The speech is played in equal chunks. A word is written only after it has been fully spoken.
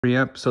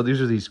preamp. So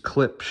these are these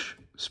klipsch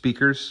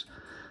speakers,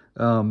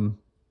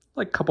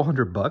 like a couple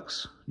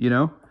 $100, you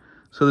know?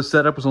 So the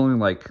setup was only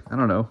like, I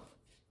don't know,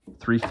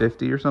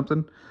 $350 or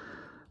something.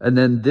 And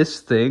then this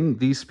thing,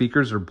 these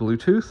speakers are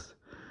Bluetooth.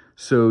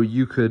 So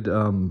you could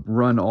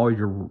run all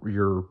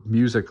your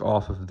music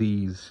off of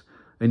these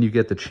and you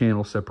get the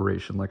channel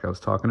separation like I was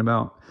talking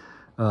about.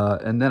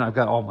 And then I've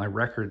got all my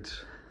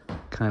records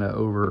kind of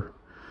over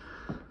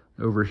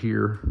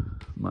here,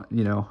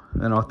 you know,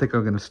 and I think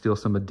I'm going to steal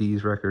some of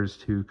Dee's records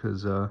too,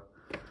 because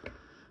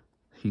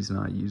he's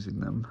not using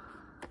them.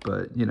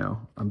 But, you know,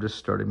 I'm just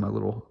starting my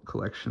little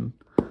collection.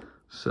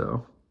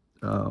 So,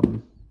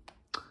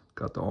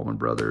 got the Allman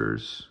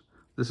Brothers.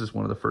 This is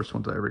one of the first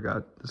ones I ever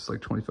got. This is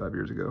like 25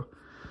 years ago.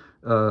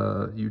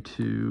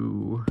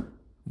 U2,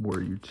 more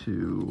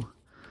U2,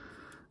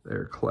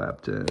 Eric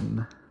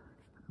Clapton,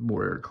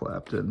 more Eric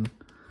Clapton,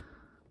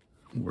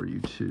 more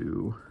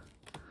U2.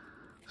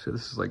 So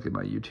this is like in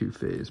my U2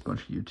 phase,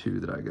 bunch of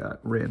U2 that I got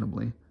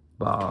randomly.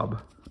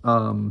 Bob.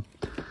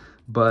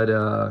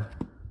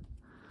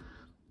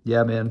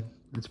 Yeah, man,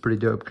 it's pretty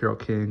dope. Carole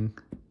King.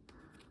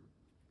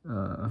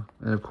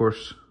 And of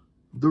course,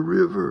 The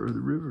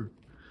River.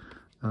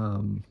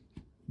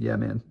 Yeah,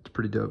 man, it's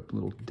pretty dope.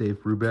 Little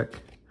Dave Brubeck,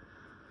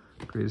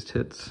 greatest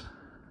hits.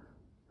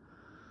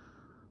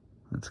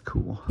 That's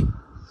cool.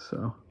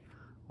 So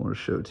I want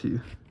to show it to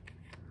you.